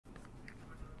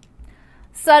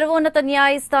సర్వోన్నత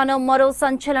న్యాయస్థానం మరో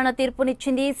సంచలన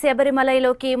తీర్పునిచ్చింది.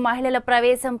 శబరిమలలోకి మహిళల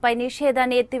ప్రవేశంపై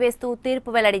నిషేధాన్ని ఎత్తివేస్తూ తీర్పు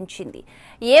వెల్లడించింది.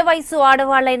 ఏ వయసు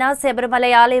ఆడవాళ్లైనా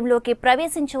శబరిమల ఆలయంలోకి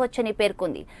ప్రవేశించవచ్చని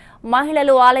పేర్కొంది.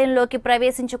 మహిళలు ఆలయంలోకి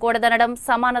ప్రవేశించకూడదనడం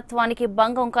సమానత్వానికి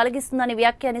భంగం కలిగిస్తుందని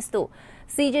వ్యాఖ్యానిస్తూ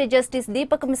సీజే జస్టిస్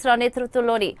దీపక్ మిశ్రా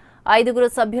నేతృత్వంలోని 5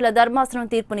 సభ్యుల ధర్మాసనం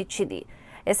తీర్పునిచ్చింది.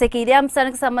 ఎస్ఐకి ఇదే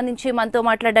అంశానికి సంబంధించి మనతో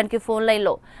మాట్లాడడానికి ఫోన్ లైన్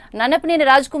లో నన్నపనేని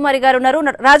రాజకుమారి గారు ఉన్నారు.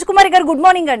 రాజకుమారి గారు, గుడ్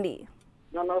మార్నింగ్ అండి.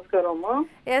 నమస్కారం.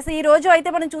 ఈ రోజు అయితే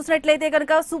మనం చూసినట్లయితే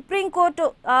కనుక సుప్రీంకోర్టు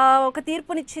ఒక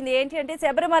తీర్పునిచ్చింది. ఏంటి అంటే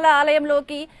శబరిమల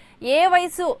ఆలయంలోకి ఏ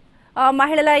వయసు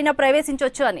మహిళలైనా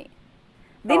ప్రవేశించవచ్చు అని.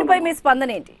 దీనిపై మీ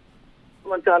స్పందన ఏంటి?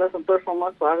 చాలా సంతోషం,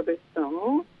 స్వాగతిస్తాము.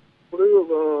 ఇప్పుడు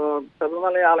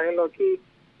శబరిమల ఆలయంలోకి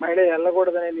మహిళ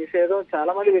వెళ్ళకూడదనే నిషేధం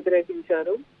చాలా మంది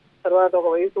వ్యతిరేకించారు. తర్వాత ఒక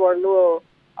వయసు వాళ్ళు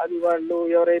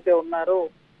ఎవరైతే ఉన్నారో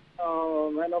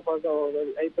మెనోపాజ్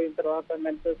అయిపోయిన తర్వాత,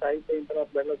 మెన్సెస్ అయిపోయిన తర్వాత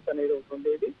వెళ్ళొచ్చు అనేది ఒకటి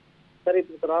ఉండేది. సరే,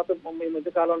 ఇప్పుడు తర్వాత ఈ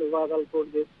మధ్య కాలంలో వివాదాలు చోటు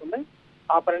చేసుకున్నాయి.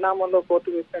 ఆ పరిణామంలో కోర్టు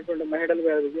వేసినటువంటి మహిళలు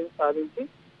విజయం సాధించి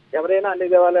ఎవరైనా అన్ని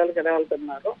దేవాలయాలకు ఎలా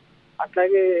వెళ్తున్నారో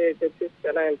అట్లాగే చర్చికి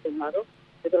ఎలా వెళ్తున్నారు,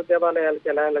 ఇతర దేవాలయాలకు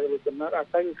ఎలా వెళ్ళగలుగుతున్నారు,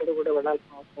 అట్లాగే ఇక్కడ కూడా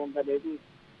వెళ్ళాల్సిన అవసరం ఉందనేది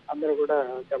అందరూ కూడా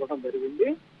చెప్పడం జరిగింది.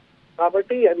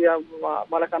 కాబట్టి అది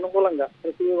వాళ్ళకు అనుకూలంగా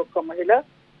ప్రతి ఒక్క మహిళ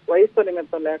వయస్సు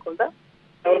నిమిత్తం లేకుండా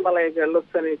శబరిమలకి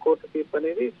వెళ్ళొచ్చు అని కోర్టు తీర్పు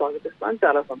అనేది స్వాగతిస్తాను.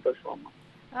 చాలా సంతోషం అమ్మా.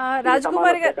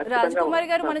 రాజకుమారి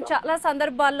గారు, మనం చాలా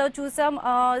సందర్భాల్లో చూసాం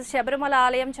శబరిమల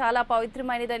ఆలయం చాలా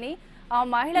పవిత్రమైనదని,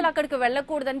 మహిళలు అక్కడికి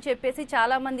వెళ్ళకూడదని చెప్పేసి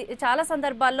చాలా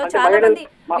సందర్భాల్లో చాలా మంది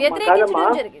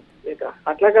వ్యతిరేకించడం జరిగింది.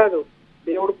 అట్లా కాదు,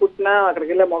 దేవుడు పుట్టినా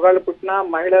అక్కడికి వెళ్ళే మగాళ్ళు పుట్టినా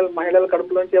మహిళల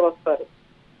కడుపులోంచే వస్తారు,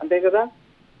 అంతే కదా.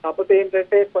 కాకపోతే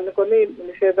ఏంటంటే కొన్ని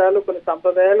నిషేధాలు, కొన్ని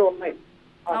సంప్రదాయాలు ఉన్నాయి.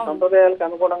 ఆ సంప్రదాయాలకు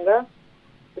అనుగుణంగా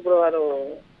ఇప్పుడు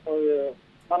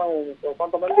మనం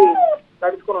కొంతమంది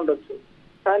నడుచుకుని ఉండొచ్చు.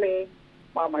 కానీ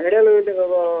మా మహిళలు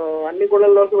అన్ని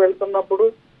గుళ్ళల్లోకి వెళ్తున్నప్పుడు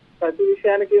ప్రతి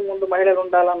విషయానికి ముందు మహిళలు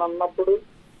ఉండాలని అన్నప్పుడు,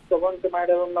 శుభంకి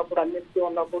మహిళలు ఉన్నప్పుడు, అన్నిటికీ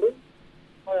ఉన్నప్పుడు,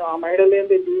 ఆ మహిళలు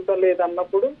ఏంటి జీవితం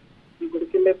లేదన్నప్పుడు ఈ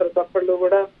గుడికి వెళ్ళే ప్రతి ఒక్కళ్ళు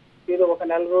కూడా ఏదో ఒక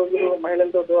నెల రోజులు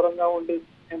మహిళలతో దూరంగా ఉండి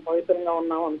మేము పవిత్రంగా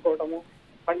ఉన్నాం అనుకోవటము,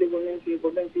 మళ్ళీ గుడి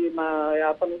నుంచి మా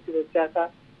యాత్ర నుంచి వచ్చాక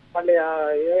మళ్ళీ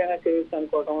ఏమైనా చేయొచ్చు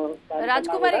అనుకోవటం.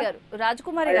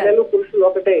 మహిళలు పురుషులు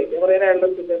ఒకటే, ఎవరైనా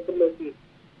వెళ్ళొచ్చు టెంపుల్లోకి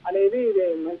అనేది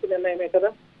మంచి నిర్ణయమే కదా.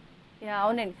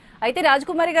 అవునండి. అయితే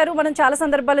రాజకుమారి గారు, మనం చాలా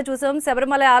సందర్భాల్లో చూసాం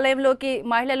శబరిమల ఆలయంలోకి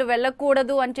మహిళలు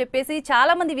వెళ్ళకూడదు అని చెప్పేసి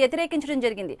చాలా మంది వ్యతిరేకించడం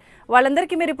జరిగింది.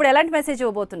 వాళ్ళందరికీ మీరు ఇప్పుడు ఎలాంటి మెసేజ్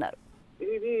ఇవ్వబోతున్నారు?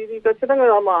 ఇది ఖచ్చితంగా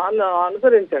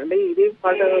అనుసరించండి. ఇది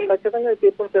ఖచ్చితంగా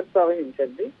తీర్పును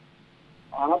ప్రస్తావించండి.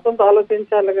 మానవత్వంతో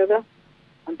ఆలోచించాలి కదా,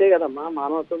 అంతే కదమ్మా.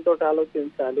 మానవత్వంతో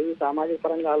ఆలోచించాలి, సామాజిక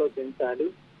పరంగా ఆలోచించాలి,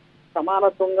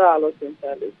 సమానత్వంగా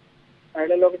ఆలోచించాలి.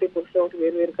 మహిళలు ఒకటి, పురుషులు ఒకటి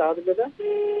వేరు కాదు కదా.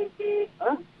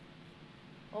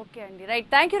 ఓకే అండి, రైట్.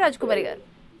 థ్యాంక్ యూ రాజకుమారి గారు.